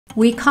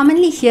We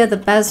commonly hear the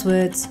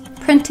buzzwords,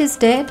 print is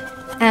dead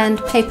and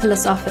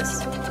paperless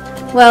office.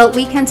 Well,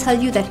 we can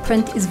tell you that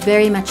print is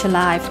very much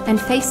alive and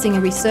facing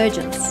a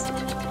resurgence.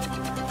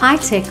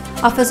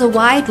 Itec offers a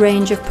wide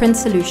range of print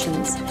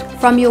solutions,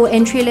 from your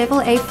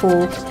entry-level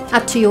A4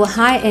 up to your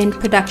high-end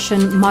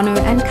production mono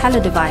and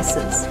color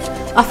devices,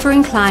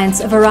 offering clients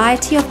a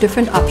variety of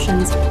different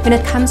options when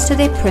it comes to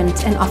their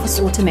print and office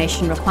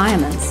automation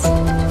requirements.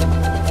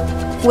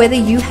 Whether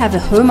you have a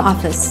home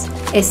office,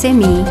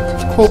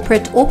 SME,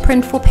 corporate or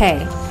print for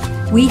pay,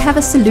 we have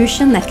a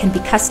solution that can be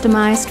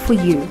customized for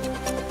you.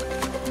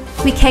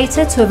 We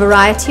cater to a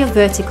variety of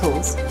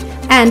verticals,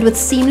 and with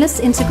seamless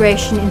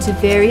integration into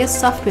various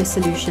software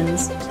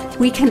solutions,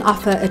 we can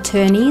offer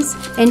attorneys,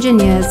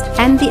 engineers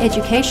and the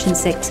education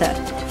sector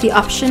the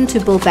option to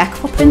bill back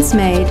for prints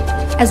made,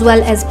 as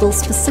well as bill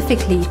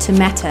specifically to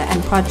matter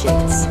and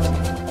projects.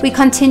 We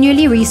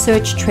continually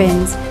research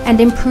trends and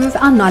improve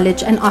our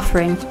knowledge and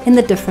offering in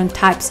the different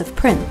types of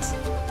print.